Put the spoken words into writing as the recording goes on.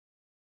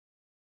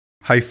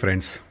Hi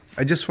friends,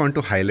 I just want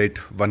to highlight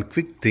one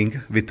quick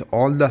thing with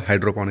all the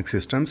hydroponic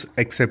systems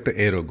except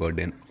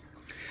Aerogarden.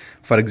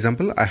 For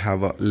example, I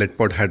have a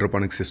LetPot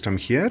hydroponic system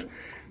here,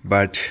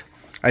 but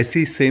I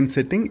see same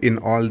setting in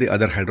all the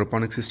other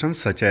hydroponic systems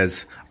such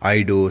as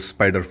iDoo,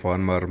 Spider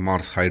Farmer,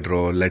 Mars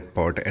Hydro,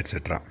 LetPot,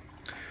 etc.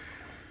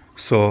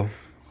 So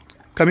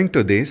coming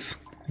to this,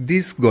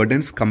 these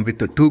gardens come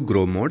with two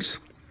grow modes.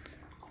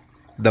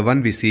 The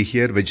one we see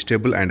here,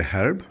 vegetable and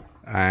herb,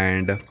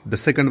 and the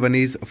second one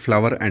is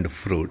flower and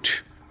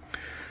fruit.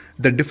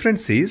 The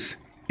difference is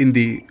in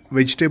the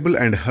vegetable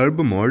and herb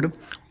mode,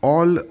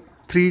 all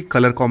three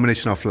color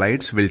combination of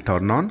lights will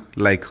turn on,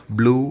 like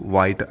blue,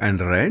 white and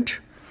red.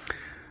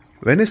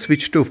 When I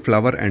switch to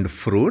flower and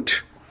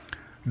fruit,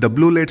 the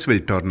blue lights will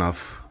turn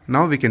off.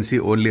 Now we can see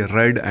only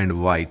red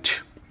and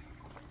white.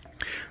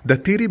 The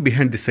theory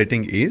behind the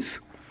setting is,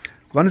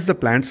 once the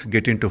plants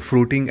get into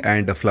fruiting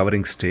and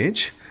flowering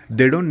stage,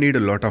 they don't need a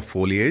lot of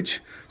foliage,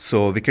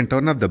 so we can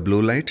turn off the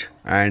blue light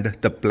and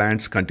the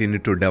plants continue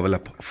to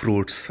develop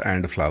fruits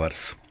and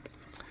flowers.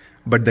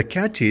 But the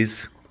catch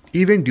is,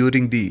 even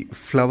during the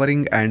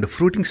flowering and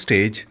fruiting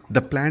stage,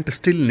 the plant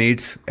still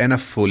needs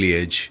enough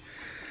foliage,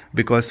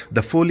 because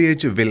the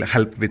foliage will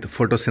help with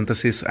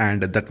photosynthesis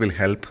and that will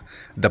help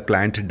the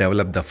plant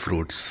develop the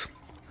fruits.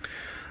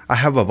 I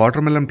have a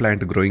watermelon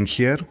plant growing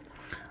here,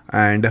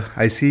 and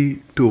I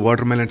see two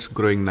watermelons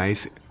growing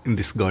nice in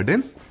this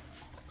garden.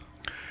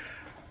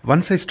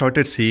 Once I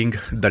started seeing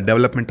the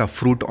development of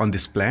fruit on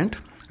this plant,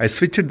 I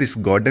switched this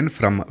garden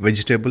from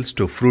vegetables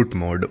to fruit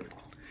mode.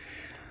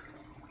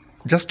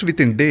 Just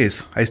within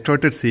days, I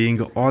started seeing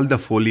all the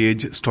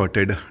foliage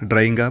started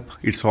drying up,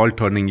 it's all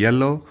turning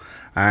yellow,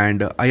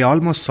 and I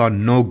almost saw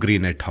no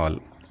green at all.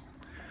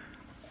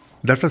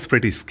 That was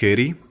pretty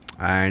scary,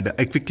 and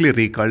I quickly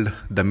recalled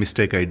the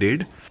mistake I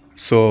did.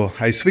 So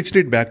I switched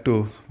it back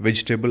to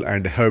vegetable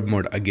and herb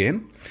mode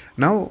again.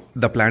 Now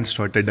the plant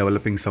started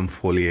developing some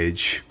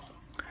foliage.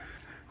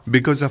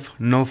 Because of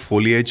no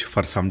foliage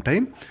for some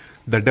time,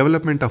 the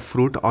development of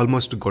fruit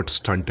almost got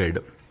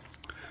stunted.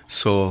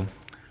 So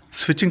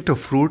switching to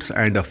fruits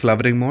and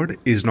flowering mode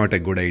is not a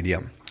good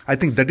idea. I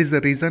think that is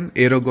the reason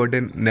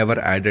Aerogarden never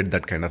added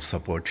that kind of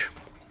support.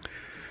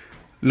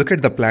 Look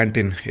at the plant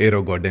in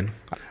Aerogarden.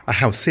 I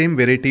have same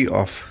variety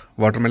of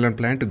watermelon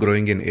plant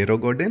growing in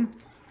Aerogarden,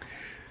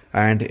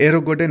 and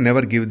Aerogarden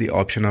never give the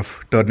option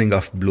of turning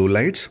off blue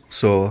lights.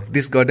 So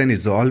this garden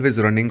is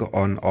always running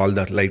on all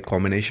the light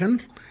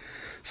combination.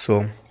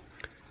 So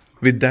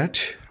with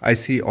that, I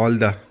see all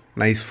the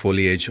nice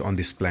foliage on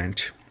this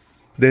plant.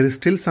 There is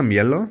still some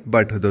yellow,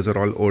 but those are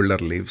all older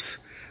leaves.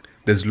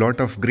 There's a lot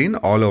of green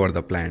all over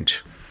the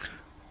plant.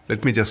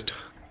 Let me just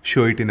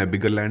show it in a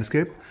bigger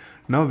landscape.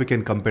 Now we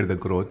can compare the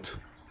growth.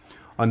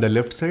 On the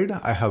left side,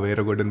 I have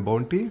Aerogarden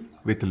Bounty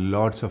with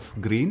lots of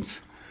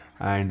greens,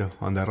 and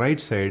on the right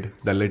side,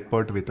 the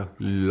LetPot with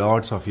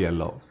lots of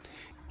yellow.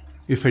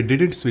 If I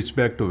didn't switch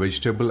back to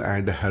vegetable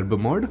and herb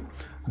mode,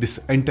 this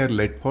entire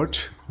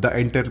LetPot, the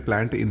entire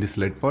plant in this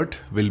LetPot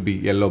will be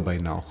yellow by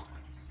now.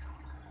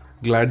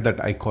 Glad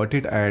that I caught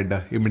it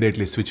and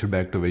immediately switched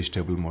back to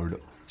vegetable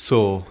mode.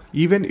 So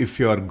even if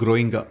you are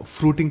growing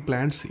fruiting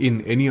plants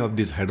in any of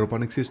these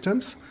hydroponic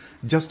systems,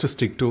 just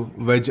stick to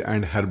veg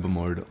and herb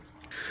mode.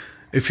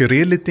 If you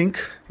really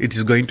think it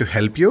is going to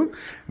help you,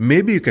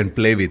 maybe you can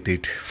play with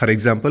it. For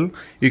example,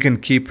 you can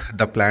keep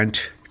the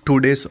plant 2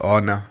 days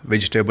on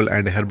vegetable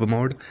and herb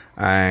mode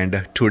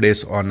and 2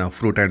 days on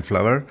fruit and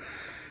flower.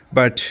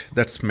 But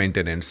that's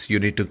maintenance. You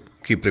need to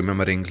keep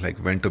remembering like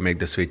when to make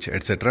the switch,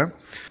 etc.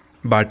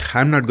 But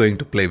I'm not going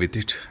to play with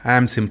it.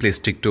 I'm simply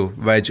stick to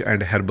veg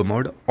and herb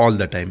mode all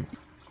the time.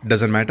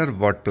 Doesn't matter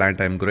what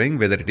plant I'm growing,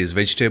 whether it is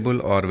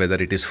vegetable or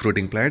whether it is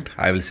fruiting plant,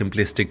 I will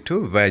simply stick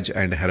to veg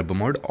and herb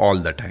mode all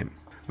the time.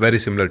 Very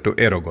similar to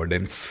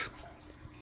Aerogardens.